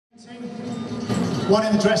One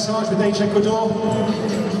in the dressage with H. Ecuador,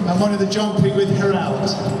 and one in the jumping with Herald.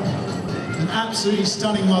 An absolutely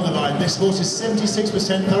stunning mother line. This horse is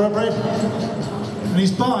 76% thoroughbred, and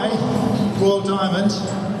he's by Royal Diamond,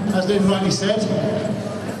 as Lynn rightly said.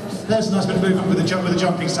 There's a nice bit of movement with the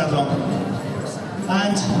jumping saddle on.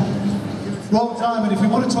 And Royal Diamond, if we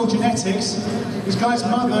want to talk genetics, this guy's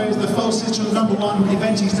mother is the full sister of the #1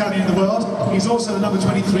 eventing stallion in the world. He's also the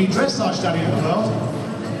 #23 dressage stallion in the world.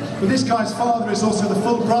 But this guy's father is also the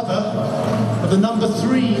full brother of the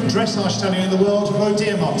 #3 dressage stallion in the world, Roy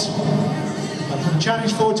Diamond. And the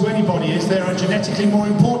challenge forward to anybody is there a genetically more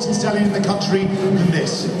important stallion in the country than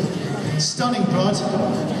this. Stunning blood,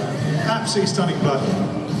 absolutely stunning blood.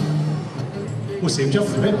 We'll see him jump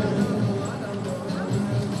a bit.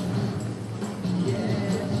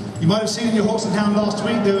 You might have seen in your Horse and Hound last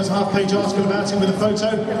week, there was a half-page article about him with a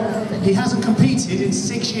photo. He hasn't competed in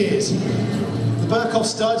 6 years. The Birkhoff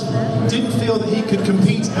stud didn't feel that he could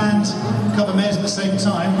compete and cover mares at the same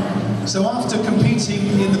time. So after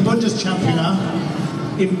competing in the Bundeschampionat,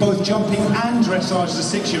 in both jumping and dressage as a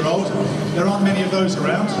 6-year-old, there aren't many of those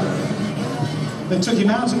around. They took him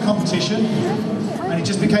out of competition, and he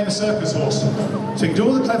just became a circus horse. So he could do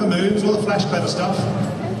all the clever moves, all the flash clever stuff.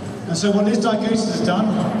 And so what Liz Diagutis has done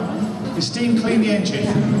is steam clean the engine.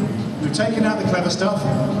 We've taken out the clever stuff,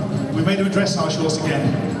 we've made him a dressage horse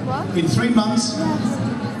again. In 3 months,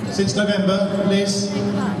 since November, Liz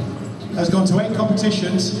has gone to 8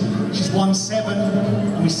 competitions, she's won 7,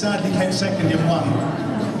 and we sadly came second in 1.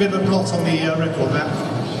 Bit of a blot on the record there.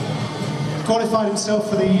 Qualified himself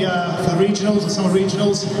for the regionals, the summer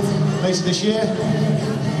regionals, later this year.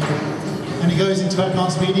 And he goes into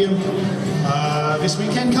advanced medium this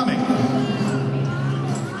weekend coming.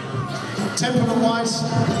 Temperament-wise,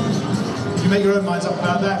 if you make your own minds up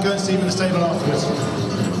about that, go and see him in the stable afterwards.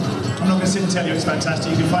 I'm not going to sit and tell you it's fantastic,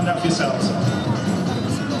 you can find out for yourselves.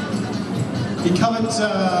 He covered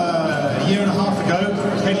a year and a half ago,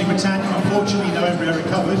 Hedley Britannia, unfortunately no embryo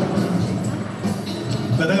recovered.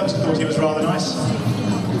 But they also thought he was rather nice.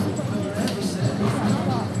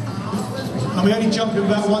 And we only jump him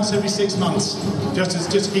about once every 6 months, just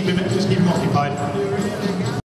to keep him occupied.